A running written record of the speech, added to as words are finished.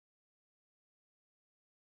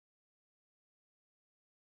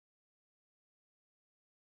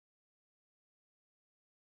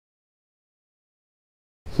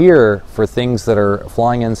here, for things that are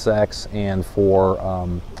flying insects and for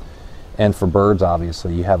birds,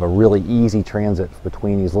 obviously, you have a really easy transit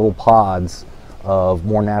between these little pods of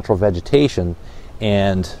more natural vegetation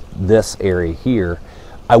and this area here.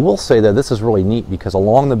 I will say that this is really neat because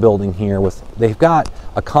along the building here, they've got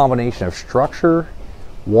a combination of structure,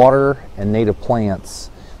 water, and native plants.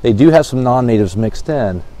 They do have some non-natives mixed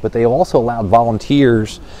in, but they also allowed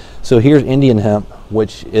volunteers. So here's Indian hemp,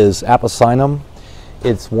 which is Apocynon.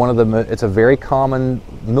 It's it's a very common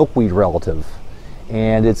milkweed relative,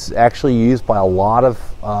 and it's actually used by a lot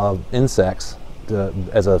of insects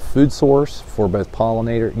as a food source for both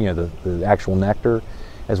pollinator, the actual nectar,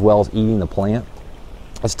 as well as eating the plant.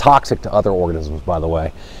 It's toxic to other organisms, by the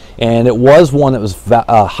way. And it was one that was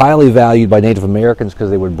highly valued by Native Americans because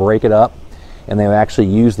they would break it up and they would actually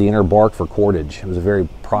use the inner bark for cordage. It was a very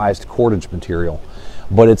prized cordage material.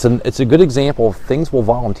 But it's a good example of things will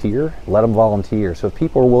volunteer, let them volunteer. So if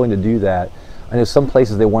people are willing to do that, I know some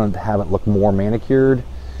places they want to have it look more manicured,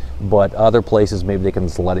 but other places maybe they can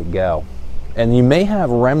just let it go. And you may have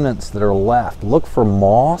remnants that are left. Look for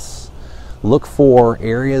moss. Look for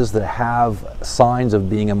areas that have signs of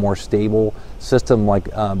being a more stable system, like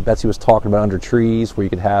Betsy was talking about under trees, where you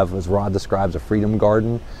could have, as Rod describes, a freedom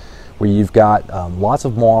garden, where you've got lots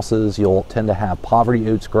of mosses. You'll tend to have poverty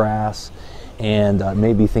oats grass and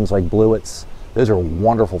maybe things like bluets. Those are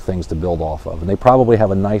wonderful things to build off of. And they probably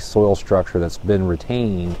have a nice soil structure that's been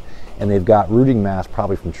retained, and they've got rooting mass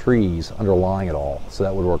probably from trees underlying it all. So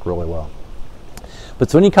that would work really well. But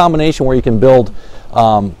so any combination where you can build,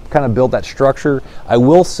 kind of build that structure. I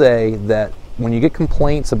will say that when you get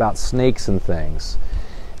complaints about snakes and things,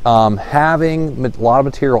 having a lot of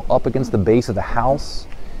material up against the base of the house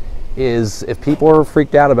is, if people are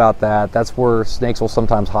freaked out about that, that's where snakes will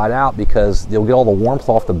sometimes hide out, because they'll get all the warmth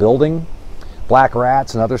off the building. Black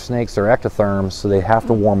rats and other snakes are ectotherms, so they have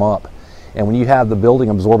to warm up. And when you have the building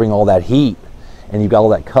absorbing all that heat and you've got all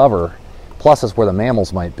that cover, plus that's where the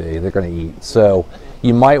mammals might be, they're going to eat. So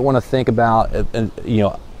you might want to think about,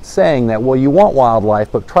 saying that, well, you want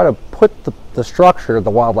wildlife, but try to put the structure the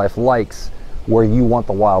wildlife likes where you want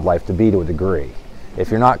the wildlife to be to a degree. If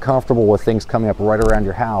you're not comfortable with things coming up right around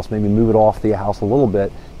your house, maybe move it off the house a little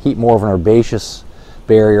bit, keep more of an herbaceous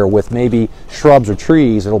barrier with maybe shrubs or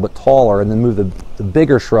trees a little bit taller, and then move the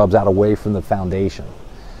bigger shrubs out away from the foundation.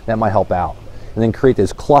 That might help out. And then create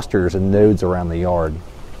those clusters and nodes around the yard.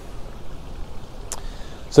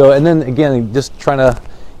 So, and then again, just trying to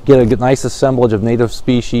get a nice assemblage of native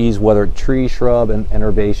species, whether tree, shrub, and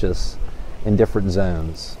herbaceous in different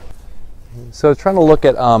zones. So trying to look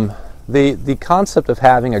at the concept of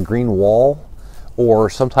having a green wall or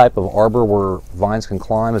some type of arbor where vines can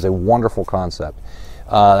climb is a wonderful concept.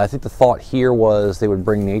 I think the thought here was they would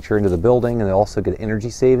bring nature into the building, and they also get energy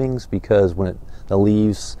savings, because when the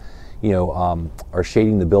leaves are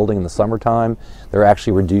shading the building in the summertime, they're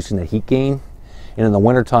actually reducing the heat gain. And in the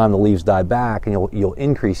wintertime, the leaves die back, and you'll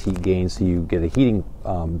increase heat gain, so you get a heating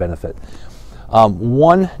benefit.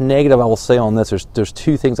 One negative I will say on this, there's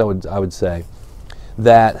two things I would say.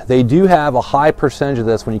 That they do have a high percentage of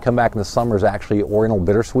this when you come back in the summer is actually Oriental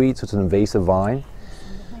bittersweet, so it's an invasive vine.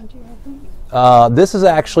 This is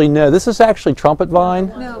actually trumpet vine.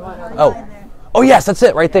 No. Oh yes, that's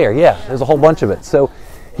it right there. Yeah, there's a whole bunch of it. So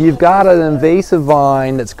you've got an invasive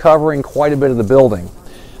vine that's covering quite a bit of the building.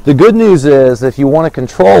 The good news is, if you want to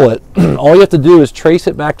control it, all you have to do is trace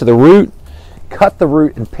it back to the root, cut the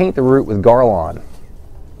root, and paint the root with Garlon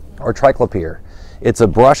or triclopyr. It's a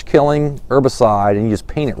brush-killing herbicide, and you just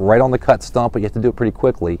paint it right on the cut stump, but you have to do it pretty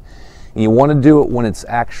quickly. And you want to do it when it's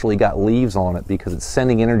actually got leaves on it, because it's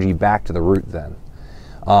sending energy back to the root then.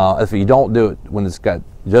 If you don't do it when it's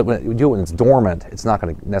when it's dormant, it's not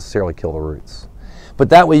going to necessarily kill the roots. But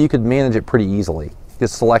that way you could manage it pretty easily,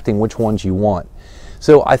 just selecting which ones you want.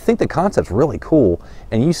 So I think the concept's really cool,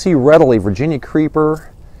 and you see readily Virginia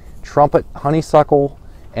creeper, trumpet honeysuckle,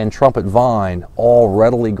 and trumpet vine all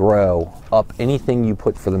readily grow up anything you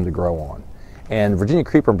put for them to grow on. And Virginia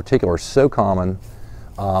creeper in particular is so common.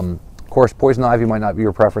 Of course, poison ivy might not be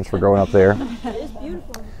your preference for growing up there. It is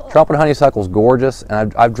beautiful. Trumpet honeysuckle is gorgeous,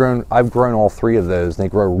 and I've grown all three of those, and they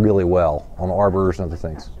grow really well on arbors and other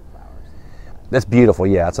things. That's beautiful.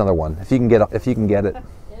 Yeah, it's another one. If you can get it.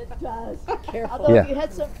 It does. Careful. Although Yeah. if you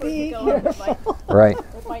had some fruit to go on, Right.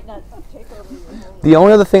 it might not take over your whole The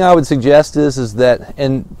only other thing I would suggest is that,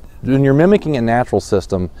 and when you're mimicking a natural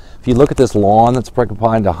system, if you look at this lawn that's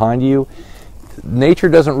behind you, nature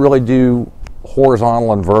doesn't really do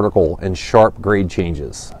horizontal and vertical and sharp grade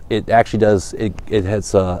changes. It actually does.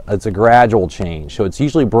 It's a gradual change. So it's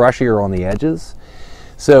usually brushier on the edges.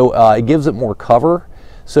 So it gives it more cover.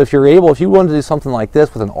 So if you wanted to do something like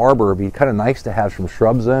this with an arbor, it'd be kind of nice to have some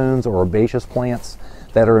shrub zones or herbaceous plants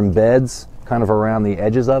that are in beds kind of around the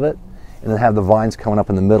edges of it, and then have the vines coming up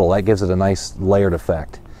in the middle. That gives it a nice layered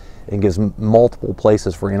effect. It gives multiple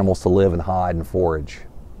places for animals to live and hide and forage.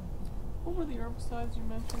 What were the herbicides you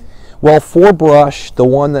mentioned? Well, for brush, the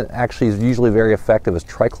one that actually is usually very effective is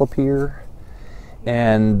triclopyr,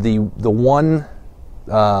 and the one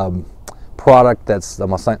product that's a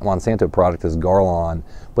Monsanto product is Garlon,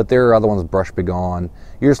 but there are other ones, Brush Begone.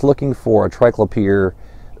 You're just looking for a triclopyr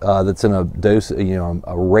that's in a dose,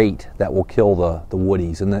 a rate that will kill the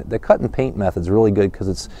woodies. And the cut and paint method is really good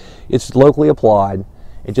because it's locally applied.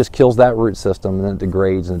 It just kills that root system, and then it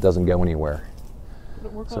degrades and it doesn't go anywhere. Did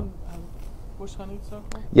it work on bush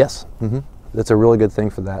honeysuckle? Yes, that's a really good thing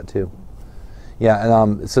for that too. Yeah,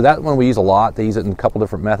 and so that one we use a lot. They use it in a couple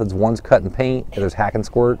different methods. One's cut and paint, and there's hack and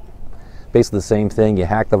squirt. Basically the same thing. You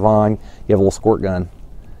hack the vine, you have a little squirt gun,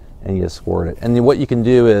 and you just squirt it. And then what you can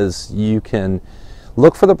do is you can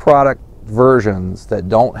look for the product versions that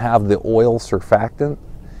don't have the oil surfactant.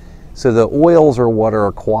 So the oils are what are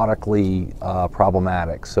aquatically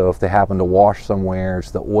problematic. So if they happen to wash somewhere,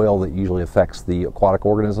 it's the oil that usually affects the aquatic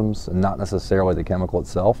organisms and not necessarily the chemical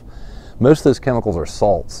itself. Most of those chemicals are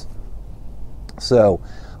salts. So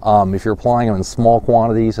if you're applying them in small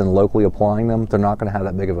quantities and locally applying them, they're not going to have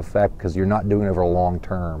that big of effect because you're not doing it over a long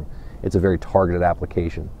term. It's a very targeted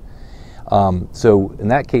application. So in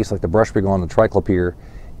that case, like the Brush Begone, the triclopyr,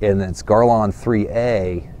 and it's Garlon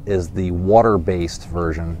 3A is the water-based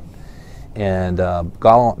version. And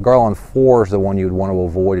Garlon 4 is the one you would want to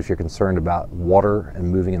avoid if you're concerned about water and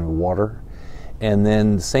moving into water. And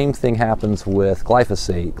then the same thing happens with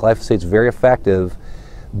glyphosate. Glyphosate's very effective,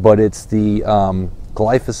 but it's the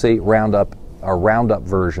glyphosate Roundup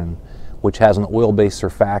version, which has an oil-based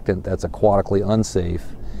surfactant that's aquatically unsafe.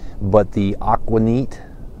 But the Aquaneat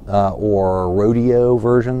or Rodeo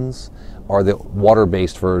versions are the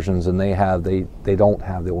water-based versions, and they don't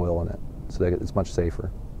have the oil in it, so it's much safer.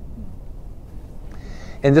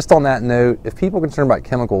 And just on that note, if people are concerned about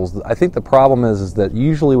chemicals, I think the problem is that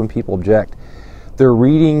usually when people object, they're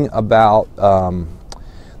reading about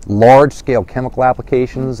large-scale chemical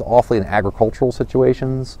applications, awfully in agricultural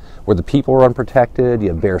situations, where the people are unprotected, you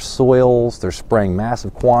have bare soils, they're spraying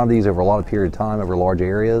massive quantities over a lot of period of time over large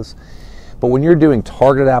areas. But when you're doing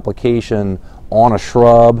targeted application on a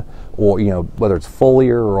shrub, or whether it's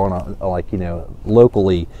foliar or on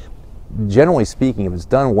locally, generally speaking, if it's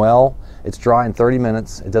done well, it's dry in 30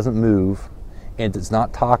 minutes, it doesn't move, and it's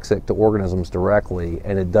not toxic to organisms directly,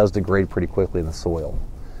 and it does degrade pretty quickly in the soil.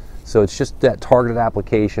 So it's just that targeted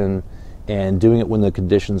application and doing it when the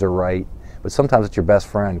conditions are right. But sometimes it's your best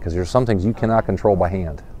friend because there's some things you cannot control by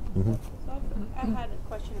hand. So I had a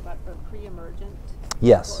question about pre-emergent.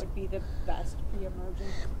 Yes. What would be the best pre-emergent?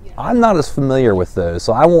 I'm not as familiar with those,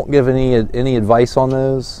 so I won't give any advice on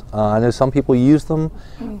those. I know some people use them.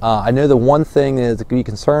 I know the one thing that to be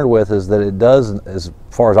concerned with is that it does, as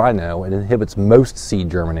far as I know, it inhibits most seed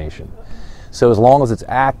germination. So as long as it's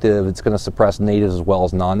active, it's going to suppress natives as well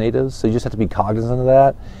as non-natives. So you just have to be cognizant of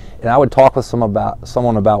that. And I would talk with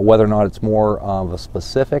someone about whether or not it's more of a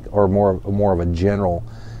specific or more of a general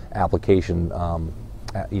application,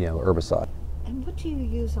 herbicide. And what do you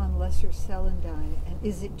use on lesser celandine, and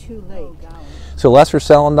is it too late? Oh, golly. So lesser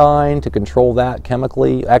celandine to control that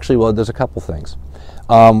chemically, actually, well, there's a couple things.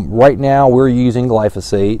 Right now we're using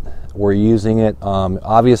glyphosate. We're using it,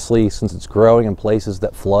 obviously, since it's growing in places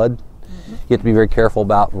that flood. You have to be very careful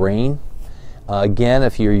about rain. Again,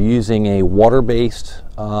 if you're using a water-based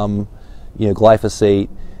glyphosate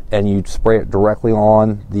and you spray it directly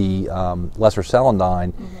on the lesser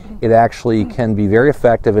celandine, it actually can be very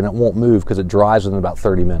effective and it won't move because it dries in about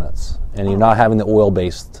 30 minutes. And you're not having the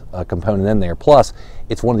oil-based component in there. Plus,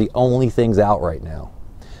 it's one of the only things out right now.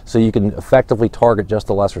 So you can effectively target just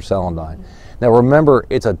the lesser celandine. Now remember,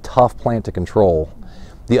 it's a tough plant to control.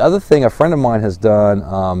 The other thing a friend of mine has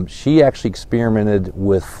done, she actually experimented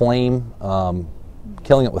with flame,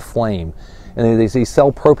 killing it with flame. And they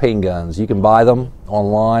sell propane guns. You can buy them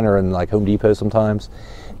online or in like Home Depot sometimes.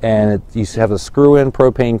 And you have a screw-in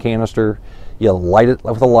propane canister. You light it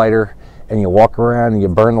with a lighter, and you walk around and you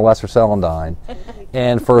burn the lesser celandine.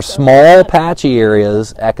 And for small, patchy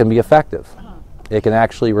areas, that can be effective. It can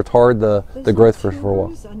actually retard the growth for a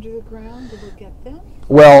while. Under the ground, will it get them?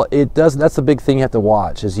 Well, it does. That's the big thing you have to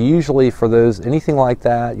watch. Is usually for anything like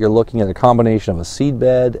that, you're looking at a combination of a seed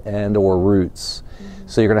bed and/or roots.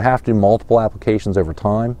 So you're going to have to do multiple applications over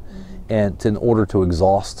time, and in order to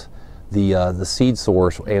exhaust the seed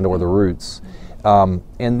source and/or the roots. And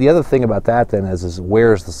the other thing about that then is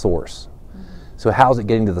where's the source? So how's it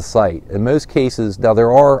getting to the site? In most cases, now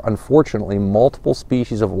there are unfortunately multiple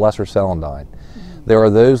species of lesser celandine. There are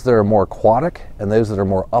those that are more aquatic and those that are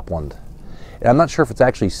more upland. And I'm not sure if it's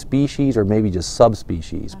actually species or maybe just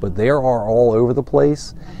subspecies, but they are all over the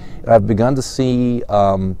place. And I've begun to see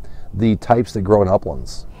the types that grow in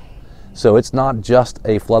uplands. So it's not just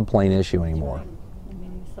a floodplain issue anymore.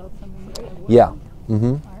 Yeah.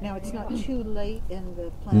 Now, it's not too late in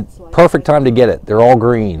the plant's life. Perfect time to get it. They're all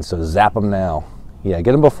green, so zap them now. Yeah,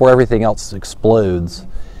 get them before everything else explodes.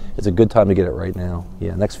 It's a good time to get it right now.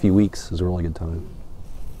 Yeah, next few weeks is a really good time.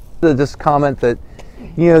 Just comment that,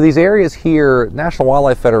 you know, these areas here, National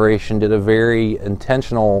Wildlife Federation did a very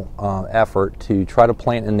intentional effort to try to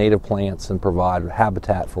plant in native plants and provide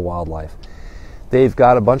habitat for wildlife. They've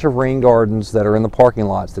got a bunch of rain gardens that are in the parking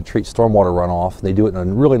lots that treat stormwater runoff. They do it in a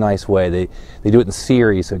really nice way. They do it in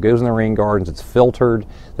series, so it goes in the rain gardens, it's filtered.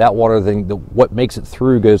 That water, what makes it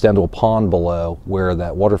through goes down to a pond below where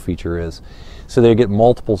that water feature is. So they get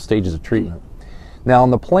multiple stages of treatment. Now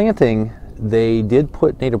in the planting, they did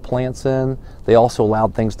put native plants in. They also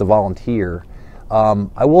allowed things to volunteer.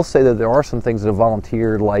 I will say that there are some things that have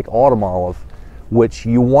volunteered, like autumn olive, which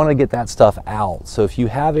you want to get that stuff out. So if you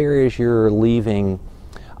have areas you're leaving,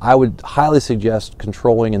 I would highly suggest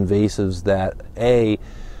controlling invasives that A,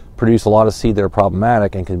 produce a lot of seed that are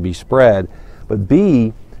problematic and can be spread, but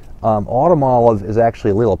B, autumn olive is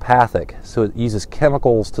actually allelopathic, so it uses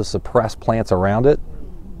chemicals to suppress plants around it.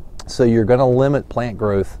 So you're going to limit plant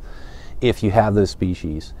growth if you have those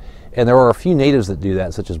species. And there are a few natives that do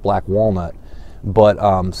that, such as black walnut, but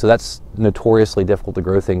so that's notoriously difficult to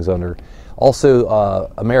grow things under. Also,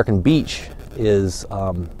 American beech is,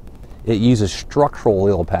 it uses structural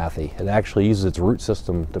allelopathy. It actually uses its root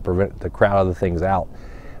system to crowd other things out.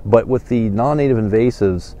 But with the non-native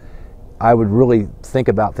invasives, I would really think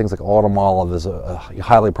about things like autumn olive as a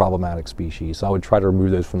highly problematic species. So I would try to remove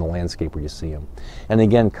those from the landscape where you see them. And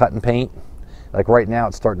again, cut and paint. Like right now,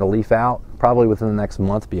 it's starting to leaf out. Probably within the next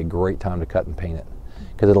month, be a great time to cut and paint it,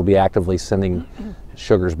 because it'll be actively sending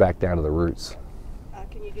sugars back down to the roots.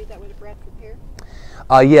 Can you do that with a Bradford pear?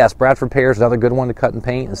 Yes, Bradford pear is another good one to cut and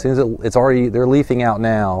paint. As soon as it's already, they're leafing out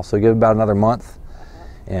now, so give it about another month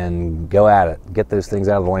and go at it. Get those things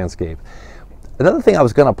out of the landscape. Another thing I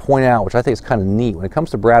was going to point out, which I think is kind of neat, when it comes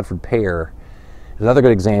to Bradford pear, is another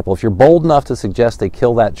good example. If you're bold enough to suggest they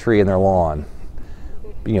kill that tree in their lawn,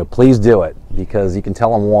 you know, please do it, because you can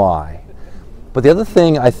tell them why. But the other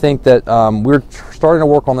thing I think that we're starting to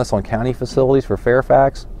work on this on county facilities for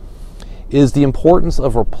Fairfax is the importance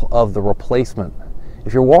of the replacement.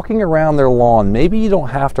 If you're walking around their lawn, maybe you don't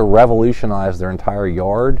have to revolutionize their entire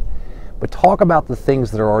yard, but talk about the things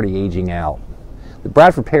that are already aging out. The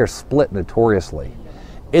Bradford pear is split notoriously.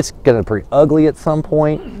 It's going to be pretty ugly at some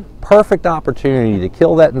point. Perfect opportunity to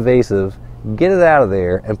kill that invasive, get it out of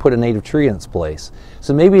there, and put a native tree in its place.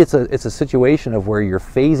 So maybe it's a situation of where you're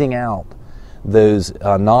phasing out those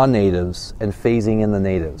non-natives and phasing in the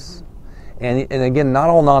natives. And again, not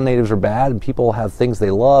all non-natives are bad, and people have things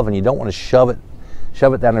they love, and you don't want to shove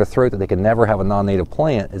it down their throat that they can never have a non-native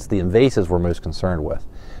plant. It's the invasives we're most concerned with.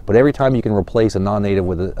 But every time you can replace a non-native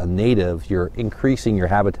with a native, you're increasing your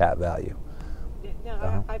habitat value.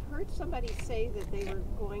 Now, I've heard somebody say that they were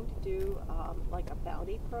going to do like a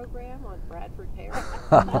bounty program on Bradford pear.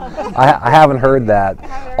 I haven't heard that.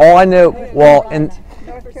 All I know, well,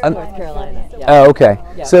 North Carolina. Yeah. Oh, okay.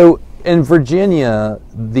 Yeah. So in Virginia,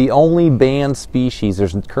 the only banned species,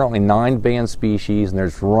 there's currently 9 banned species, and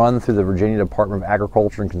there's run through the Virginia Department of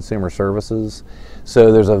Agriculture and Consumer Services.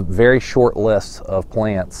 So there's a very short list of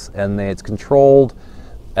plants, and it's controlled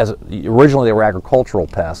as originally they were agricultural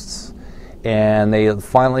pests. And they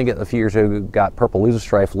finally, a few years ago, got purple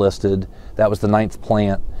loosestrife listed. That was the 9th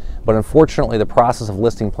plant. But unfortunately, the process of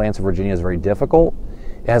listing plants in Virginia is very difficult.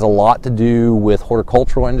 It has a lot to do with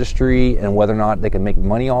horticultural industry and whether or not they can make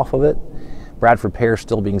money off of it. Bradford pear is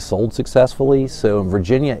still being sold successfully. So in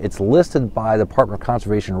Virginia, it's listed by the Department of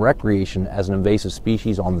Conservation and Recreation as an invasive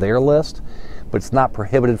species on their list, but it's not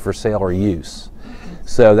prohibited for sale or use.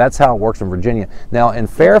 So that's how it works in Virginia. Now in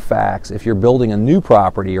Fairfax, if you're building a new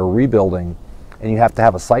property or rebuilding and you have to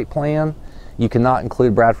have a site plan, you cannot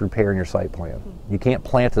include Bradford pear in your site plan. You can't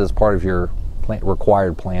plant it as part of your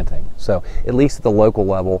required planting. So at least at the local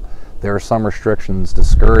level, there are some restrictions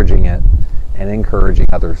discouraging it and encouraging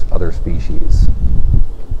other species.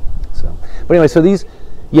 So, but anyway, so these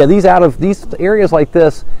areas like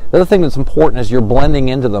this, the other thing that's important is you're blending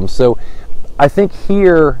into them. So I think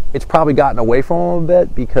here it's probably gotten away from them a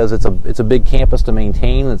bit because it's a big campus to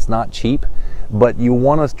maintain. It's not cheap, but you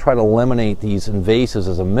want to try to eliminate these invasives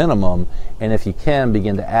as a minimum, and if you can,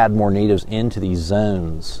 begin to add more natives into these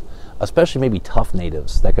zones especially maybe tough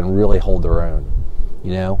natives that can really hold their own,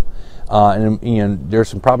 you know. And you know,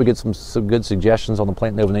 there's probably some good suggestions on the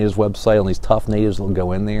Plant Nova Natives website on these tough natives that will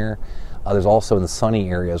go in there. There's also in the sunny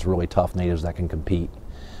areas really tough natives that can compete.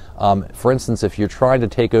 For instance, if you're trying to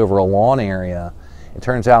take over a lawn area, it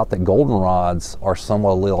turns out that goldenrods are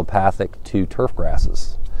somewhat allelopathic to turf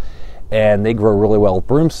grasses, and they grow really well with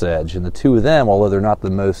broom sedge. And the two of them, although they're not the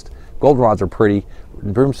most, goldenrods are pretty.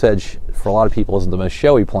 Broom sedge, for a lot of people, isn't the most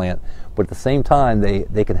showy plant, but at the same time,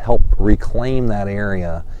 they can help reclaim that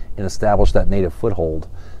area and establish that native foothold.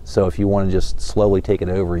 So if you want to just slowly take it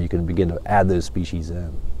over, you can begin to add those species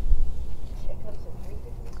in.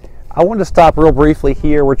 I wanted to stop real briefly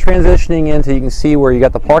here. We're transitioning into, you can see where you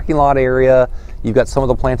got the parking lot area, you've got some of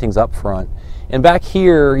the plantings up front. And back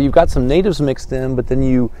here, you've got some natives mixed in, but then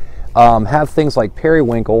you have things like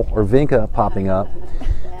periwinkle or vinca popping up.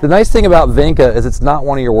 The nice thing about vinca is it's not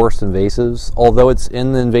one of your worst invasives, although it's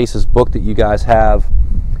in the invasives book that you guys have.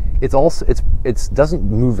 It's also it doesn't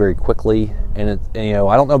move very quickly, and you know,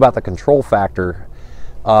 I don't know about the control factor,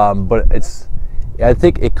 but I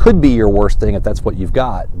think it could be your worst thing if that's what you've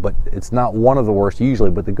got, but it's not one of the worst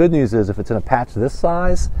usually. But the good news is if it's in a patch this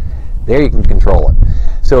size, there you can control it.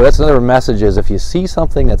 So that's another message, is if you see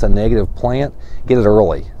something that's a negative plant, get it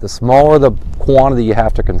early. The smaller the quantity you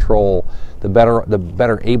have to control, the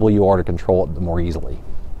better able you are to control it more easily.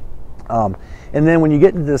 And then when you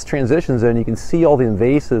get into this transition zone, you can see all the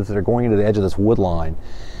invasives that are going into the edge of this wood line.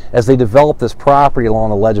 As they develop this property along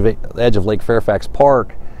the edge of Lake Fairfax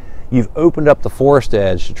Park, you've opened up the forest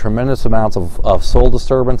edge to tremendous amounts of soil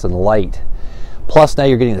disturbance and light. Plus now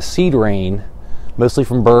you're getting the seed rain, mostly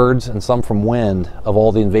from birds and some from wind, of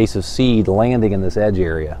all the invasive seed landing in this edge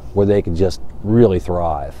area where they can just really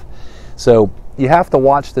thrive. So you have to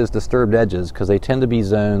watch those disturbed edges because they tend to be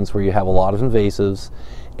zones where you have a lot of invasives,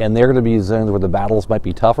 and they're going to be zones where the battles might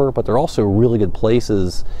be tougher, but they're also really good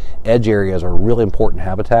places. Edge areas are really important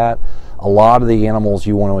habitat. A lot of the animals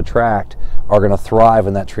you want to attract are going to thrive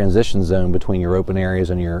in that transition zone between your open areas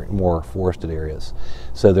and your more forested areas.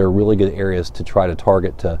 So they're really good areas to try to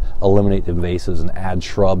target to eliminate the invasives and add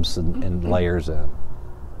shrubs and layers in.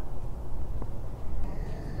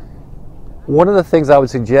 One of the things I would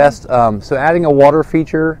suggest, so adding a water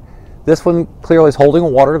feature, this one clearly is holding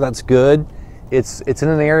water, that's good. It's in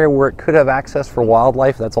an area where it could have access for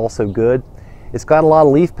wildlife, that's also good. It's got a lot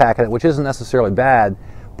of leaf pack in it, which isn't necessarily bad,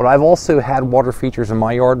 but I've also had water features in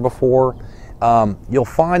my yard before. You'll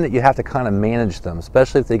find that you have to kind of manage them,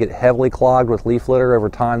 especially if they get heavily clogged with leaf litter over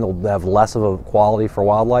time. They'll have less of a quality for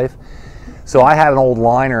wildlife. So I had an old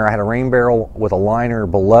liner, I had a rain barrel with a liner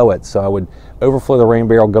below it, so I would overflow the rain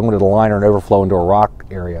barrel, go into the liner, and overflow into a rock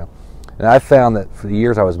area. And I found that for the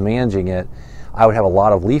years I was managing it, I would have a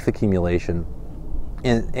lot of leaf accumulation.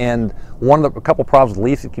 And a couple problems with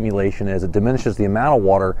leaf accumulation is it diminishes the amount of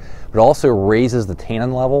water, but it also raises the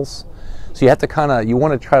tannin levels. So you have to you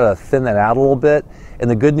want to try to thin that out a little bit. And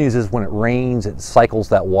the good news is when it rains, it cycles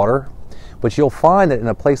that water. But you'll find that in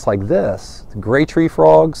a place like this, the gray tree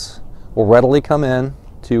frogs will readily come in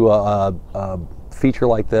to a feature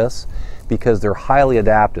like this because they're highly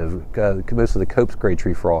adaptive, most of the Cope's gray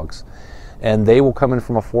tree frogs. And they will come in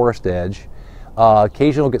from a forest edge.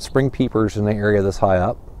 Occasionally you'll get spring peepers in the area this high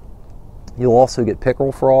up. You'll also get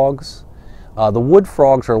pickerel frogs. The wood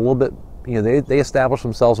frogs are a little bit, you know, they establish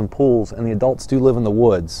themselves in pools, and the adults do live in the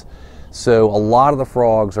woods. So a lot of the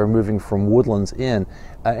frogs are moving from woodlands in,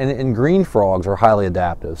 and green frogs are highly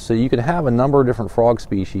adaptive. So you can have a number of different frog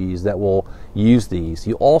species that will use these.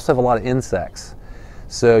 You also have a lot of insects.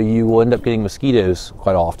 So you will end up getting mosquitoes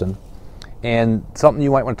quite often. And something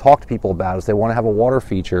you might want to talk to people about is they want to have a water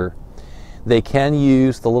feature. They can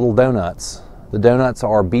use the little donuts. The donuts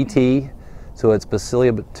are BT, so it's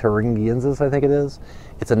Bacillia thuringiensis, I think it is.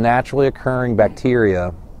 It's a naturally occurring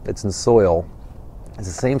bacteria that's in soil. It's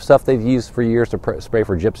the same stuff they've used for years to spray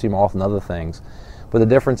for gypsy moth and other things, but the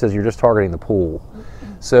difference is you're just targeting the pool.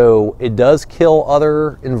 So it does kill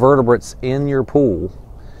other invertebrates in your pool.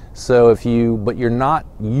 So but you're not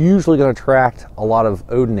usually going to attract a lot of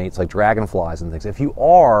odonates like dragonflies and things. If you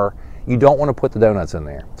are, you don't want to put the donuts in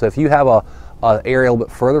there. So if you have an area a little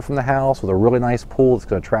bit further from the house with a really nice pool that's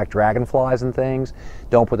going to attract dragonflies and things,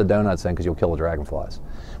 don't put the donuts in because you'll kill the dragonflies.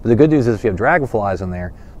 But the good news is if you have dragonflies in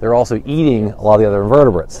there, they're also eating a lot of the other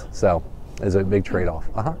invertebrates. So it's a big trade-off.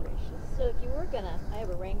 So if you were going to, I have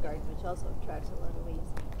a rain garden which also attracts a lot of weeds,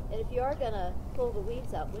 and if you are going to pull the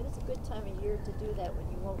weeds out, when is a good time of year to do that when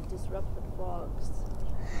you won't disrupt the frogs?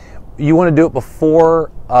 You want to do it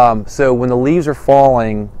before, so when the leaves are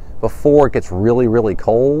falling, before it gets really, really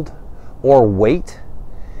cold, or wait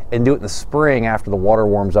and do it in the spring after the water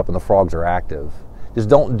warms up and the frogs are active. just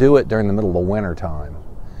don't do it during the middle of the winter time.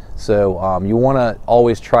 So you want to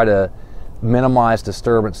always try to minimize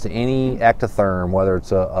disturbance to any ectotherm, whether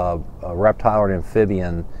it's a reptile or an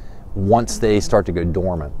amphibian, once they start to go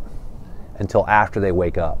dormant until after they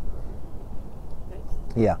wake up.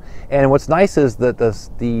 Yeah, and what's nice is that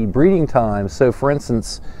the breeding time, so for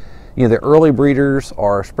instance, you know, the early breeders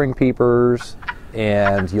are spring peepers,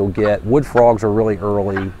 and you'll get wood frogs are really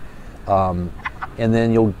early, and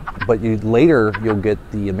then later you'll get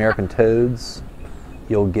the American toads,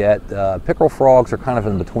 you'll get pickerel frogs are kind of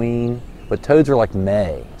in between, but toads are like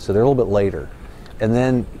May, so they're a little bit later. And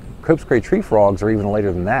then Cope's gray tree frogs are even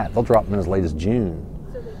later than that. They'll drop them as late as June.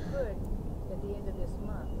 So they could, at the end of this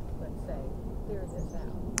month, let's say, clear this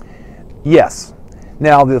out. Yes.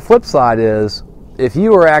 Now the flip side is, if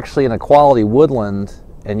you were actually in a quality woodland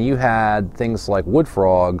and you had things like wood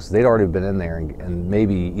frogs, they'd already been in there and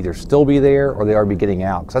maybe either still be there or they already be getting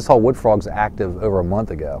out. Because I saw wood frogs active over a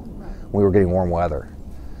month ago when we were getting warm weather.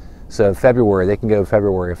 So February, they can go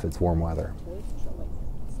February if it's warm weather.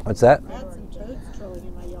 What's that? I had some toads trilling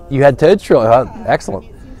in my yard. You had toads trilling, huh? Excellent.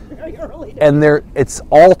 It seems very early. And it's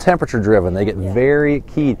all temperature driven. They get very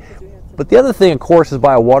keyed. But the other thing, of course, is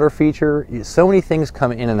by a water feature, so many things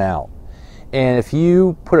come in and out. And if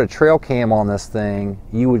you put a trail cam on this thing,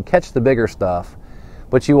 you would catch the bigger stuff.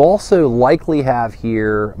 But you also likely have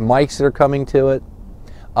here mice that are coming to it.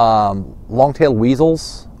 Long-tailed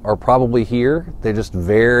weasels are probably here. They're just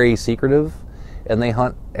very secretive, and they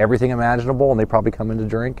hunt everything imaginable, and they probably come in to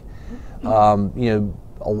drink. You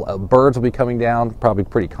know, birds will be coming down probably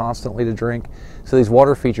pretty constantly to drink. So these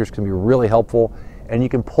water features can be really helpful, and you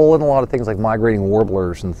can pull in a lot of things like migrating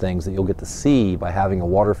warblers and things that you'll get to see by having a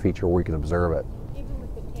water feature where you can observe it. Even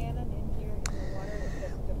with the tannin in here in the water, it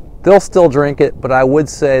doesn't. They'll still drink it, but I would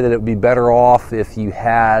say that it would be better off if you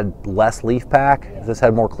had less leaf pack. If this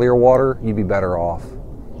had more clear water, you'd be better off.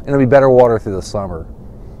 And it'll be better water through the summer.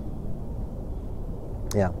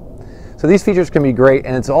 Yeah. So these features can be great,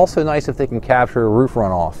 and it's also nice if they can capture roof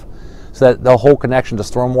runoff, so that the whole connection to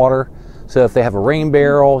stormwater. So if they have a rain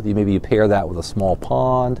barrel, maybe you pair that with a small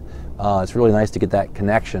pond. It's really nice to get that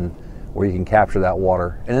connection where you can capture that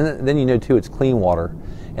water. And then you know too, it's clean water.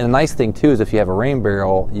 And the nice thing too is if you have a rain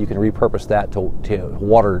barrel, you can repurpose that to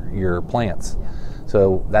water your plants.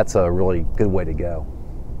 So that's a really good way to go.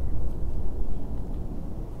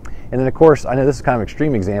 And then of course, I know this is kind of an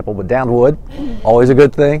extreme example, but downed wood, always a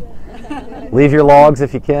good thing. Leave your logs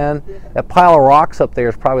if you can. That pile of rocks up there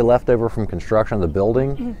is probably left over from construction of the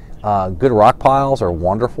building. Good rock piles are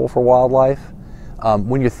wonderful for wildlife.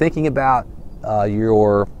 When you're thinking about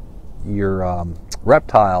your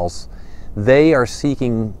reptiles, they are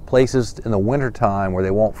seeking places in the wintertime where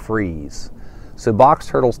they won't freeze. So box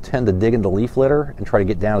turtles tend to dig into leaf litter and try to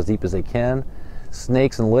get down as deep as they can.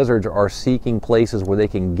 Snakes and lizards are seeking places where they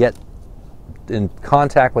can get in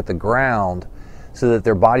contact with the ground so that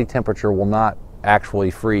their body temperature will not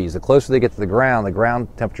actually freeze. The closer they get to the ground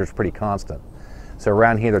temperature is pretty constant. So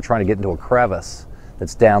around here they're trying to get into a crevice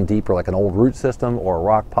that's down deeper, like an old root system or a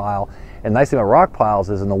rock pile. And the nice thing about rock piles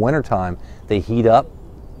is in the wintertime they heat up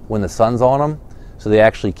when the sun's on them, so they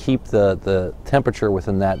actually keep the temperature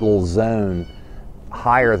within that little zone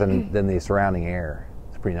higher than the surrounding air.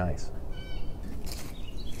 It's pretty nice.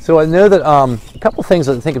 So I know that a couple things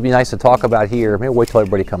that I think would be nice to talk about here. Maybe wait till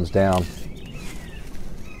everybody comes down.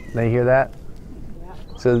 They hear that? Yeah.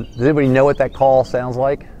 So does anybody know what that call sounds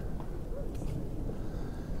like?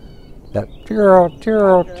 That chirr,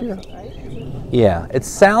 chirr, chirr. Yeah, it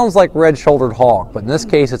sounds like red-shouldered hawk, but in this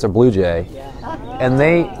case it's a blue jay. And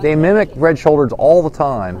they mimic red-shouldered all the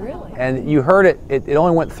time. Really? And you heard it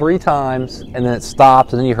only went 3 times, and then it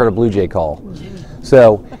stopped, and then you heard a blue jay call.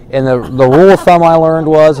 So, and the rule of thumb I learned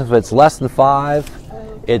was if it's less than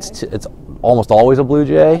 5, it's almost always a blue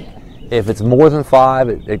jay. If it's more than 5,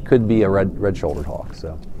 it could be a red-shouldered hawk.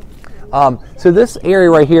 So, so this area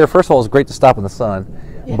right here, first of all, is great to stop in the sun.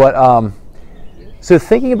 But so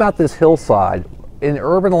thinking about this hillside, in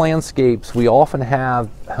urban landscapes, we often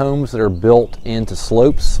have homes that are built into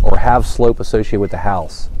slopes or have slope associated with the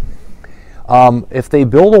house. If they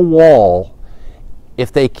build a wall,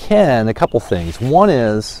 if they can, a couple things. One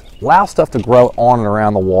is allow stuff to grow on and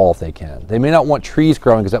around the wall if they can. They may not want trees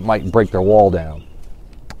growing because that might break their wall down.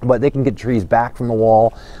 But they can get trees back from the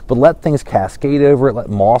wall, but let things cascade over it, let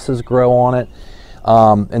mosses grow on it.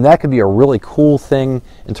 And that could be a really cool thing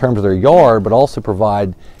in terms of their yard, but also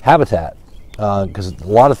provide habitat, because a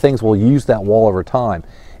lot of things will use that wall over time.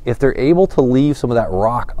 If they're able to leave some of that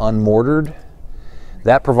rock unmortared,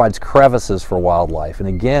 that provides crevices for wildlife. And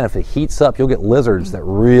again, if it heats up, you'll get lizards that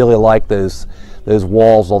really like those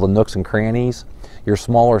walls, all the nooks and crannies. Your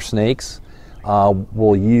smaller snakes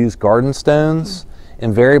will use garden stones.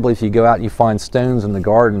 Invariably, if you go out and you find stones in the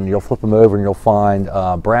garden, you'll flip them over and you'll find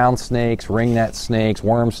brown snakes, ringnet snakes,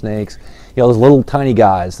 worm snakes. You know, those little tiny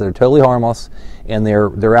guys that are totally harmless, and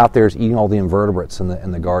they're out there eating all the invertebrates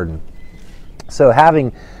in the garden. So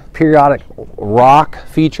having periodic rock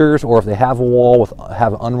features, or if they have a wall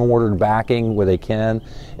have unmortared backing where they can,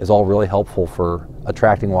 is all really helpful for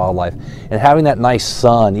attracting wildlife. And having that nice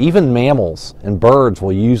sun, even mammals and birds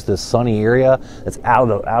will use this sunny area that's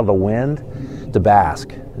out of the wind to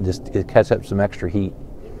bask and just catch up some extra heat.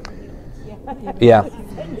 Yeah.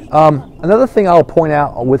 Another thing I'll point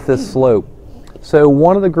out with this slope, so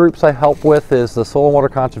one of the groups I help with is the Soil and Water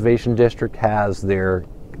Conservation District has their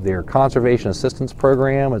conservation assistance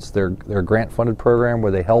program. It's their grant funded program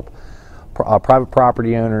where they help private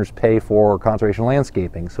property owners pay for conservation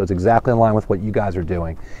landscaping. So it's exactly in line with what you guys are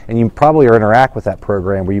doing. And you probably interact with that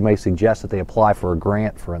program where you may suggest that they apply for a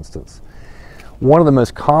grant, for instance. One of the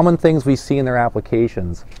most common things we see in their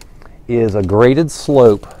applications is a graded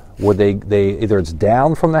slope where they either it's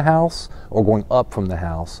down from the house or going up from the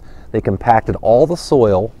house. They compacted all the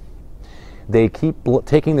soil. They keep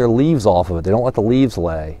taking their leaves off of it. They don't let the leaves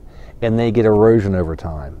lay, and they get erosion over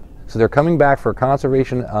time. So they're coming back for a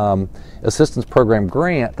conservation assistance program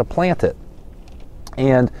grant to plant it.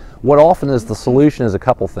 And what often is the solution is a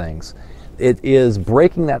couple things. It is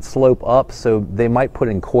breaking that slope up, so they might put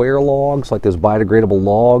in coir logs, like those biodegradable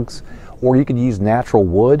logs, or you could use natural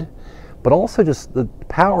wood, but also just the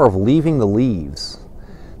power of leaving the leaves.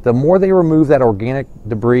 The more they remove that organic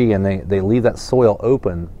debris and they leave that soil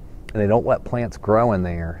open, and they don't let plants grow in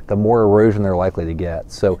there, the more erosion they're likely to get.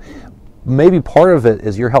 So maybe part of it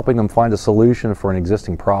is you're helping them find a solution for an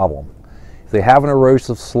existing problem. If they have an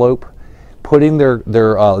erosive slope, putting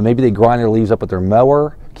maybe they grind their leaves up with their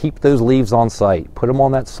mower, keep those leaves on site, put them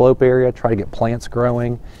on that slope area, try to get plants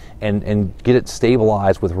growing, and get it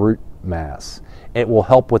stabilized with root mass. It will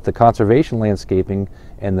help with the conservation landscaping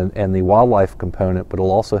and the wildlife component, but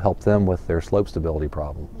it'll also help them with their slope stability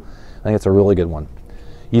problem. I think it's a really good one.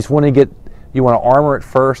 You just want to armor it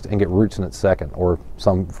first and get roots in it second, or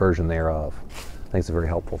some version thereof. I think it's a very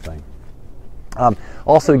helpful thing.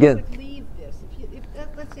 Also, again, you would leave this.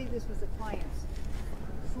 Let's say this was a client's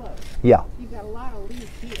slope. Yeah. You've got a lot of leaves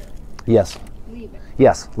here. Yes. Leave it.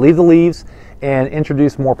 Yes, leave the leaves and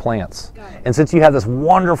introduce more plants. Got it. And since you have this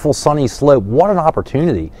wonderful sunny slope, what an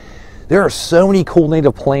opportunity. There are so many cool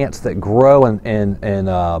native plants that grow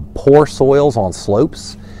in poor soils on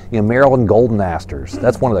slopes. You know, Maryland golden asters,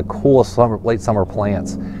 that's one of the coolest late summer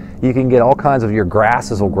plants. You can get all kinds of your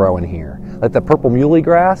grasses will grow in here. Like the purple muley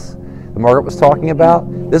grass that Margaret was talking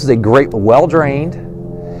about. This is a great, well drained.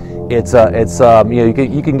 You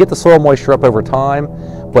can get the soil moisture up over time,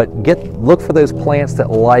 but look for those plants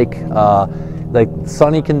that like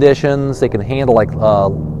sunny conditions. They can handle like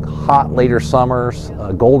hot later summers,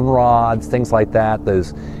 goldenrods, things like that.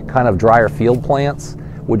 Those kind of drier field plants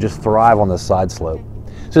would just thrive on this side slope.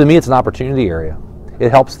 So to me, it's an opportunity area. It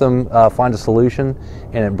helps them find a solution,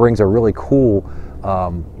 and it brings a really cool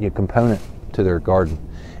component to their garden.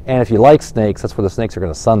 And if you like snakes, that's where the snakes are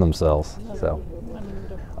going to sun themselves. So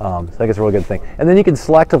I think it's a really good thing. And then you can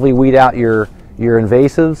selectively weed out your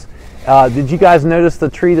invasives. Did you guys notice the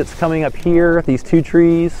tree that's coming up here? These two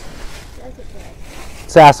trees?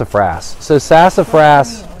 Sassafras. So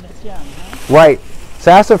sassafras, right?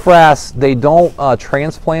 Sassafras, they don't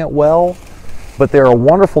transplant well, but they're a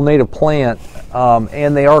wonderful native plant,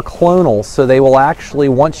 and they are clonal, so they will actually,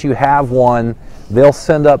 once you have one, they'll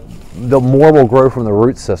send up, the more will grow from the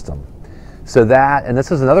root system. So that, and this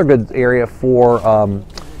is another good area for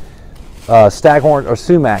staghorn or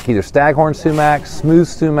sumac, either staghorn sumac, smooth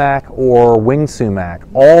sumac, or winged sumac.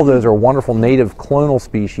 All of those are wonderful native clonal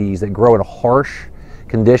species that grow in harsh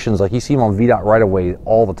conditions, like you see them on VDOT right-of-way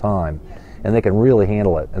all the time, and they can really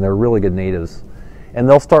handle it, and they're really good natives. And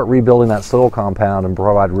they'll start rebuilding that soil compound and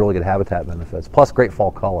provide really good habitat benefits, plus great fall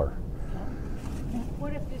color.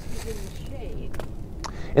 What if this was in the shade?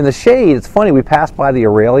 In the shade, it's funny, we passed by the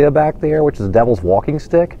Aurelia back there, which is a devil's walking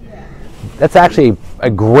stick. Yeah. That's actually a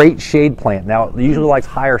great shade plant. Now, it usually likes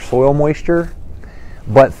higher soil moisture,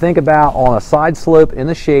 but think about on a side slope in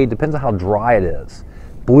the shade, depends on how dry it is.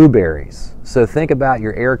 Blueberries. So think about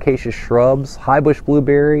your ericaceous shrubs. High bush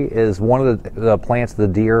blueberry is one of the plants the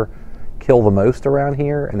deer kill the most around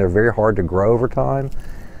here, and they're very hard to grow over time.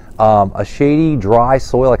 A shady, dry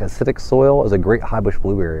soil, like acidic soil, is a great high bush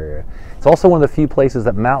blueberry area. It's also one of the few places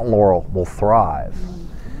that mountain laurel will thrive.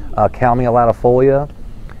 Calmia latifolia.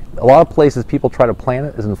 A lot of places people try to plant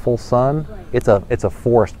it is in full sun. It's a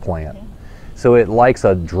forest plant. So it likes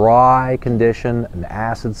a dry condition, an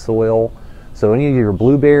acid soil. So any of your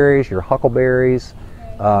blueberries, your huckleberries,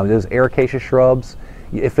 those ericaceous shrubs,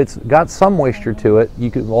 if it's got some moisture to it,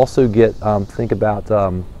 you can also get, think about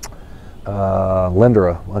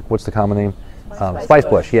lindera, like what's the common name? Spice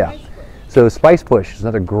bush, yeah. So spice bush is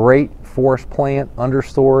another great forest plant,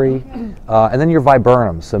 understory. And then your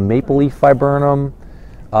viburnum, so maple leaf viburnum,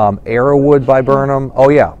 arrowwood viburnum. Oh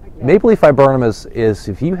yeah, maple leaf viburnum is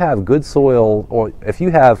if you have good soil, or if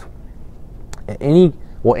you have any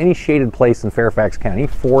shaded place in Fairfax County, any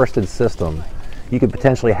forested system, you could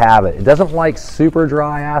potentially have it. It doesn't like super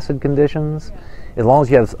dry acid conditions. As long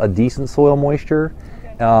as you have a decent soil moisture,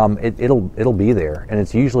 it'll be there. And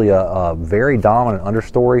it's usually a very dominant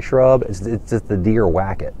understory shrub. It's just the deer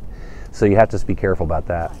whack it. So you have to just be careful about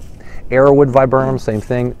that. Arrowwood viburnum, same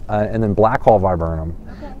thing, and then Blackhall viburnum.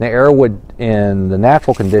 Now arrowwood in the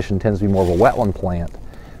natural condition tends to be more of a wetland plant,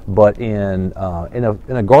 but in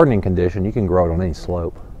a gardening condition, you can grow it on any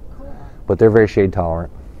slope. But they're very shade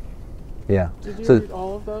tolerant. Yeah. Did you eat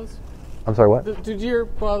all of those? I'm sorry, what? Did deer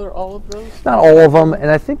bother all of those? Not all of them, and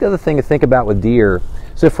I think the other thing to think about with deer,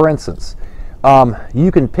 so for instance,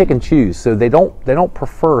 you can pick and choose. So they don't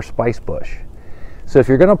prefer spice bush. So if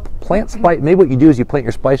you're going to plant spice, maybe what you do is you plant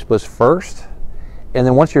your spice bush first, and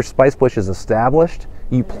then once your spice bush is established,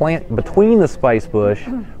 you plant between the spice bush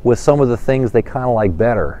with some of the things they kind of like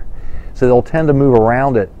better. So they'll tend to move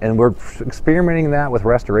around it, and we're experimenting that with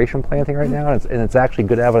restoration planting right now, and it's actually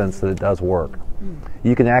good evidence that it does work.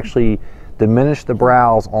 You can actually diminish the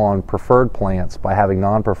browse on preferred plants by having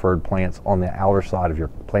non-preferred plants on the outer side of your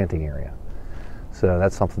planting area. So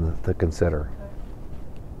that's something to consider.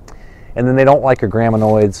 And then they don't like your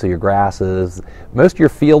graminoids, so your grasses. Most of your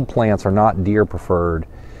field plants are not deer preferred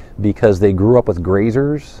because they grew up with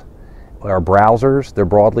grazers or browsers. They're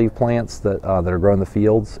broadleaf plants that are grown in the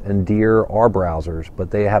fields, and deer are browsers,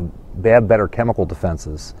 but they have better chemical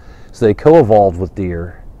defenses. So they co-evolved with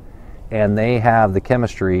deer, and they have the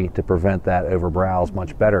chemistry to prevent that overbrowse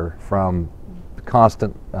much better from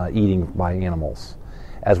constant eating by animals.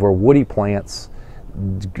 As where woody plants,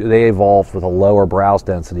 they evolved with a lower browse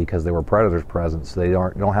density because there were predators present, so they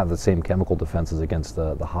don't have the same chemical defenses against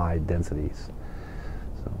the high densities.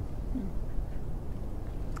 So,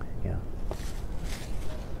 yeah.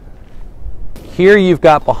 Here you've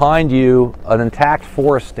got behind you an intact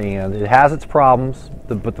forest stand. It has its problems,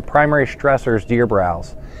 but the primary stressor is deer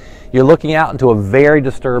browse. You're looking out into a very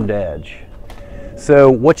disturbed edge. So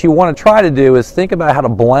what you want to try to do is think about how to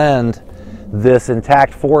blend this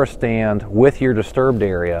intact forest stand with your disturbed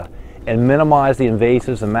area and minimize the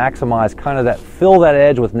invasives and maximize kind of fill that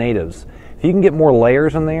edge with natives. If you can get more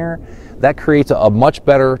layers in there, that creates a much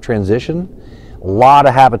better transition. A lot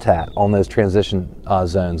of habitat on those transition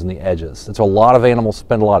zones and the edges. And so a lot of animals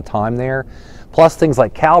spend a lot of time there. Plus things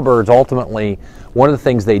like cowbirds, ultimately, one of the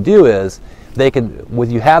things they do is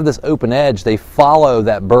when you have this open edge, they follow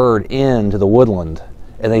that bird into the woodland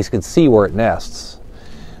and they can see where it nests.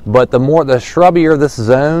 But the shrubbier this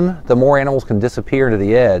zone, the more animals can disappear into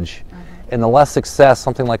the edge, and the less success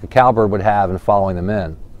something like a cowbird would have in following them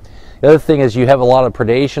in. The other thing is you have a lot of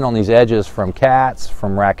predation on these edges from cats,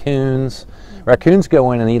 from raccoons. Raccoons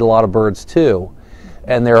go in and eat a lot of birds too,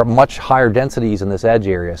 and there are much higher densities in this edge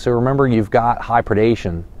area. So remember, you've got high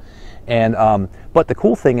predation. And but the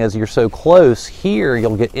cool thing is you're so close here,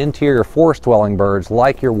 you'll get interior forest dwelling birds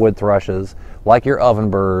like your wood thrushes, like your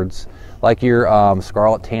ovenbirds, like your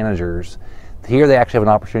scarlet tanagers. Here they actually have an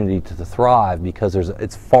opportunity to thrive because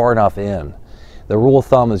it's far enough in. The rule of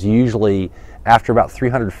thumb is usually after about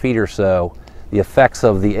 300 feet or so, the effects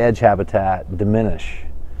of the edge habitat diminish.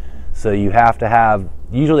 So you have to have,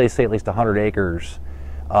 usually they say at least 100 acres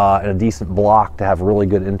and a decent block to have really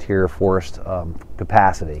good interior forest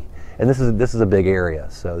capacity. And this is a big area,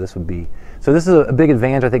 so this is a big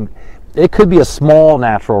advantage. I think it could be a small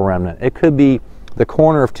natural remnant. It could be the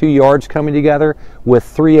corner of 2 yards coming together with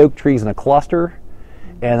 3 oak trees in a cluster,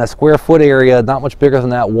 and a square foot area not much bigger than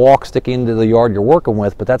that walk sticking into the yard you're working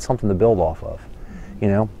with, but that's something to build off of.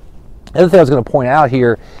 The other thing I was going to point out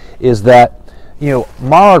here is that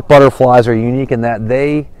monarch butterflies are unique in that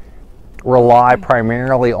they rely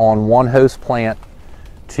primarily on one host plant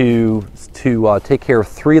to take care of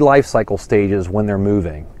 3 life cycle stages when they're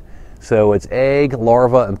moving. So it's egg,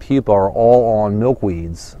 larva, and pupa are all on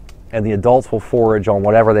milkweeds, and the adults will forage on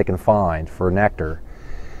whatever they can find for nectar.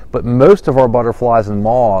 But most of our butterflies and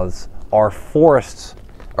moths are forest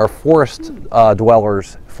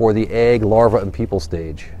dwellers for the egg, larva, and pupal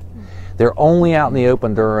stage. They're only out in the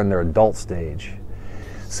open during their adult stage.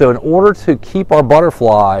 So in order to keep our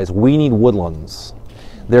butterflies, we need woodlands.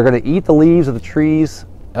 They're going to eat the leaves of the trees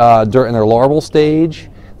during their larval stage.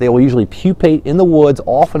 They will usually pupate in the woods,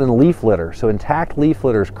 often in leaf litter. So intact leaf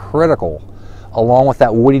litter is critical, along with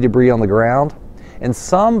that woody debris on the ground. And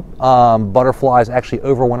some butterflies actually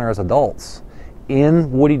overwinter as adults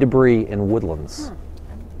in woody debris in woodlands.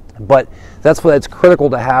 But that's why it's critical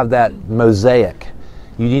to have that mosaic.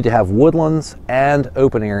 You need to have woodlands and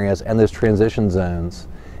open areas and those transition zones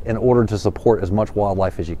in order to support as much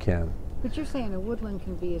wildlife as you can. But you're saying a woodland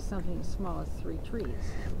can be something as small as 3 trees.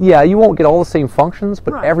 Yeah, you won't get all the same functions,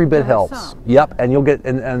 but Right, every bit you'll have helps. some. Yep, and you'll get,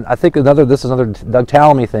 and I think this is another Doug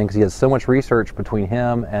Tallamy thing, because he has so much research between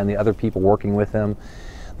him and the other people working with him.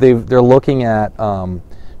 They're looking at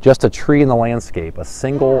just a tree in the landscape, a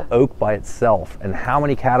single oak by itself, and how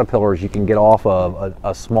many caterpillars you can get off of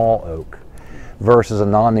a small oak versus a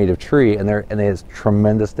non-native tree, and there's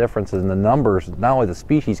tremendous differences in the numbers, not only the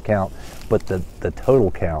species count, but the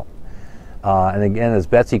total count. And again, as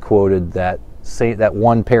Betsy quoted, that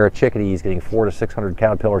one pair of chickadees getting 400 to 600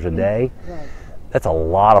 caterpillars a day, Right. that's a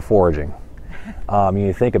lot of foraging.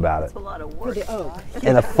 You think about it. It's a lot of work. For the oak.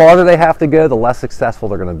 And the farther they have to go, the less successful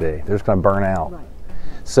they're going to be. They're just going to burn out. Right.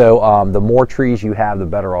 So the more trees you have, the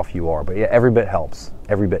better off you are. But yeah, every bit helps,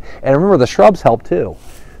 every bit. And remember, the shrubs help too.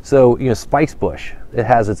 So spice bush, it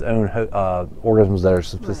has its own organisms that are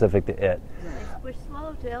specific to it. Bush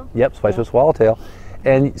swallowtail. Yep, spice bush swallowtail.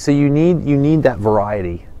 And so you need that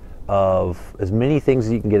variety of as many things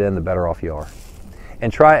as you can get in, the better off you are.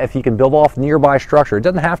 And try, if you can build off nearby structure. It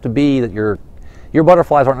doesn't have to be that your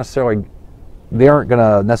butterflies aren't going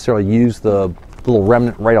to necessarily use the little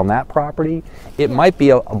remnant right on that property. It might be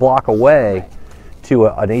a block away to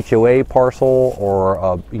an HOA parcel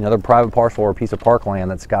or another private parcel or a piece of parkland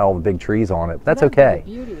that's got all the big trees on it. That's okay.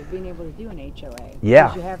 The beauty of being able to do an HOA. Yeah.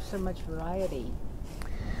 Because you have so much variety.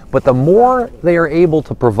 But the more they are able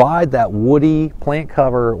to provide that woody plant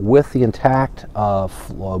cover with the intact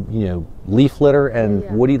leaf litter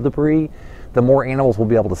and woody debris, the more animals will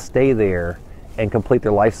be able to stay there and complete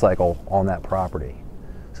their life cycle on that property.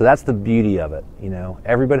 So that's the beauty of it.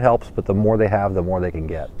 Every bit helps, but the more they have, the more they can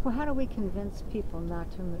get. Well, how do we convince people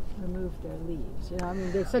not to remove their leaves? I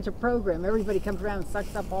mean, there's such a program. Everybody comes around and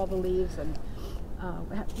sucks up all the leaves, and how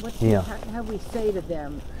do we say to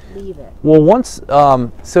them, leave it? Well,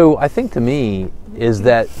 so I think to me is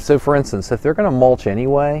that, so for instance, if they're going to mulch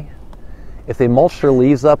anyway, if they mulch their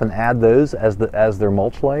leaves up and add those as their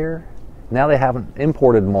mulch layer, now they have an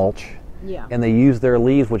imported mulch, and they use their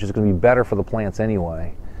leaves, which is going to be better for the plants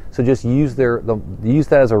anyway. So just use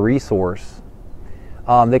that as a resource.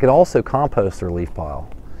 They can also compost their leaf pile.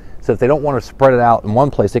 So if they don't want to spread it out in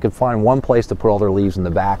one place, they can find one place to put all their leaves in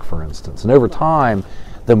the back, for instance. And over time,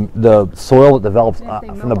 the soil that develops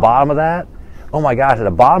from the bottom of that, oh my gosh, at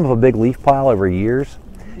the bottom of a big leaf pile over years,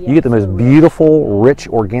 you get the most beautiful, rich,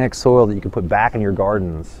 organic soil that you can put back in your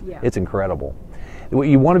gardens. It's incredible. What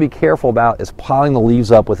you want to be careful about is piling the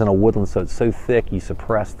leaves up within a woodland so it's so thick you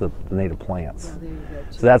suppress the native plants.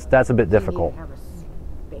 So that's a bit difficult.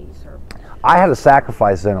 I had a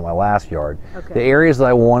sacrifice zone at my last yard. Okay. The areas that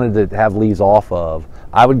I wanted to have leaves off of,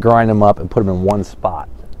 I would grind them up and put them in one spot.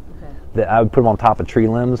 Okay. That I would put them on top of tree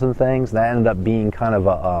limbs and things. That ended up being kind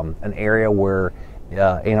of an area where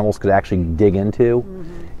animals could actually dig into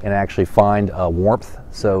and actually find warmth.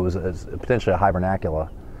 So it was potentially a hibernacula.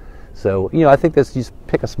 So I think this, just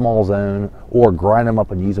pick a small zone or grind them up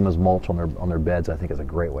and use them as mulch on their beds. I think is a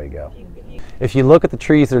great way to go. If you look at the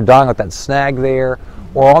trees that are dying, like that snag there,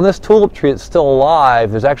 or on this tulip tree that's still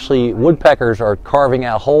alive, there's actually woodpeckers are carving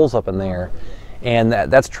out holes up in there, and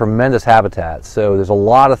that's tremendous habitat. So there's a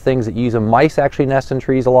lot of things that use them. Mice actually nest in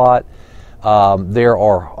trees a lot. There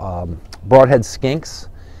are broadhead skinks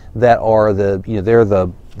that are they're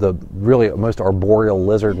the really most arboreal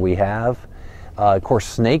lizard we have. Of course,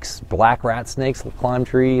 snakes, black rat snakes climb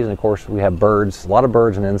trees, and of course we have birds, a lot of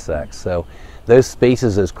birds and insects. So those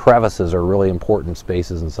spaces, those crevices, are really important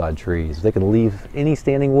spaces inside trees. They can leave any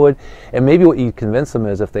standing wood, and maybe what you convince them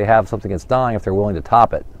is if they have something that's dying, if they're willing to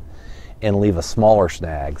top it and leave a smaller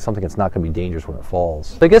snag, something that's not going to be dangerous when it falls.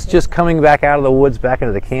 So I guess just coming back out of the woods, back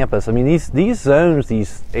into the campus, I mean, these zones,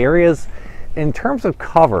 these areas, in terms of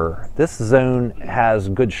cover, this zone has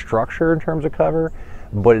good structure in terms of cover,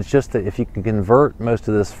 but it's just that if you can convert most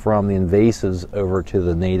of this from the invasives over to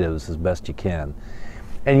the natives as best you can.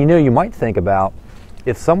 And you might think about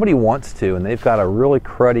if somebody wants to and they've got a really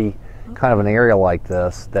cruddy kind of an area like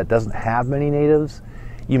this that doesn't have many natives,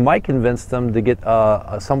 you might convince them to get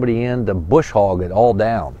somebody in to bush hog it all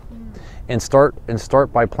down and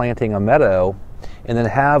start by planting a meadow, and then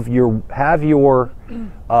have your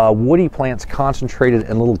woody plants concentrated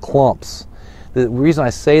in little clumps. The reason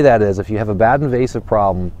I say that is if you have a bad invasive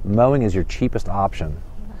problem, mowing is your cheapest option.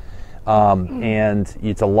 And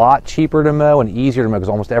it's a lot cheaper to mow and easier to mow because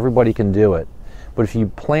almost everybody can do it. But if you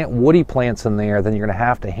plant woody plants in there, then you're going to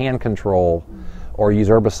have to hand control or use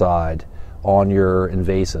herbicide on your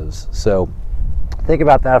invasives. So think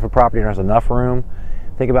about that if a property owner has enough room.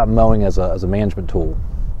 Think about mowing as a management tool.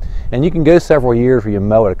 And you can go several years where you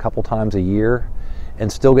mow it a couple times a year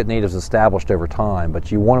and still get natives established over time,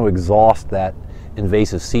 but you want to exhaust that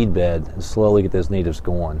invasive seed bed and slowly get those natives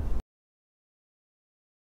going.